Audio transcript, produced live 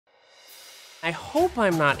I hope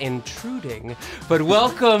I'm not intruding, but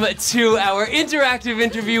welcome to our interactive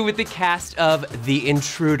interview with the cast of The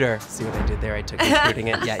Intruder. See what I did there? I took intruding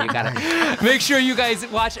it. Yeah, you got it. Make sure you guys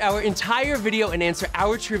watch our entire video and answer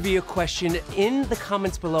our trivia question in the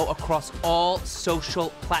comments below across all social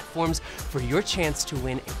platforms for your chance to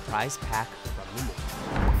win a prize pack from the movie.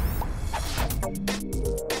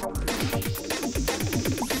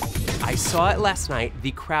 I saw it last night.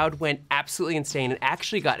 The crowd went absolutely insane and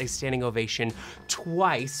actually got a standing ovation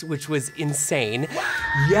twice, which was insane.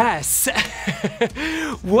 Yes.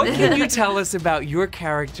 What can you tell us about your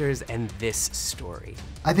characters and this story?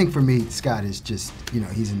 I think for me, Scott is just,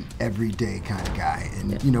 he's an everyday kind of guy.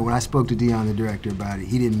 And, when I spoke to Deon, the director, about it,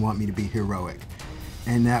 he didn't want me to be heroic.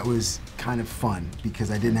 And that was kind of fun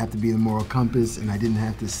because I didn't have to be the moral compass and I didn't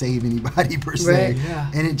have to save anybody per se. Right,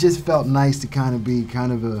 yeah. And it just felt nice to kind of be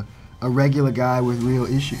kind of a regular guy with real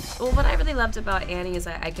issues. Well, what I really loved about Annie is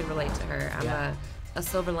I can relate to her. I'm a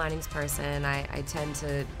silver linings person. I tend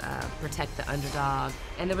to protect the underdog.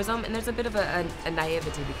 And there's a bit of a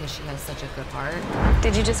naivety because she has such a good heart.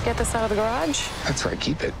 Did you just get this out of the garage? That's where I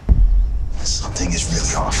keep it. Something is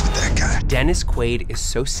really off with that guy. Dennis Quaid is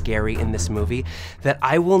so scary in this movie that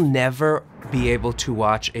I will never be able to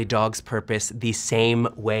watch A Dog's Purpose the same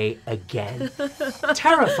way again.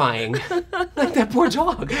 Terrifying. Like that poor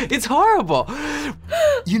dog. It's horrible.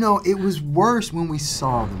 It was worse when we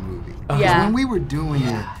saw the movie. Yeah. When we were doing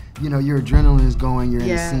it, your adrenaline is going, you're in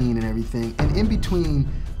the scene and everything. And in between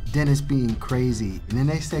Dennis being crazy, and then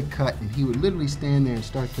they said cut, and he would literally stand there and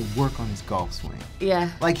start to work on his golf swing.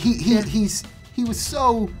 Yeah. Like he was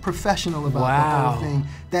so professional about the whole thing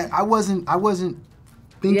that I wasn't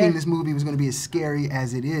thinking this movie was going to be as scary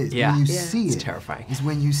as it is. Yeah. When you see it, it's terrifying. Is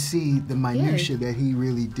when you see the minutia that he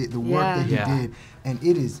really did, the work that he did, and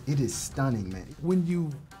it is stunning, man. When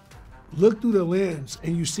you look through the lens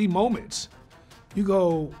and you see moments, you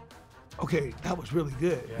go, okay, that was really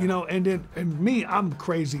good, and me, I'm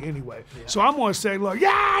crazy anyway. Yeah. So I'm gonna say, look,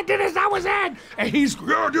 yeah, I did this, that was it. And he's,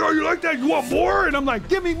 yeah, you like that? You want more? And I'm like,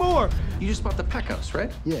 give me more. You just bought the pack house,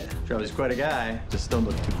 right? Yeah. Charlie's quite a guy. Just don't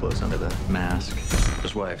look too close under the mask.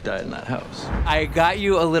 His wife died in that house. I got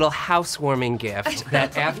you a little housewarming gift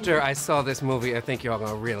that after I saw this movie, I think you're all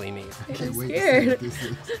gonna really need. I can't wait to see what this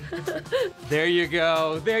is. There you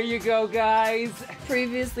go, guys.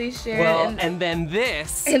 Previously shared. Well, and then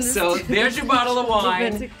this. So there's your bottle of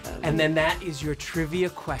wine. And then that is your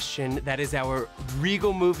trivia question. That is our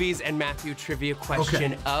Regal Movies and Matthew trivia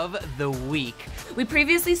question of the week. We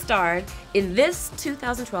previously starred in this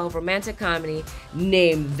 2012 romantic comedy.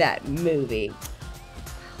 Name that movie.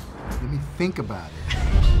 Let me think about it.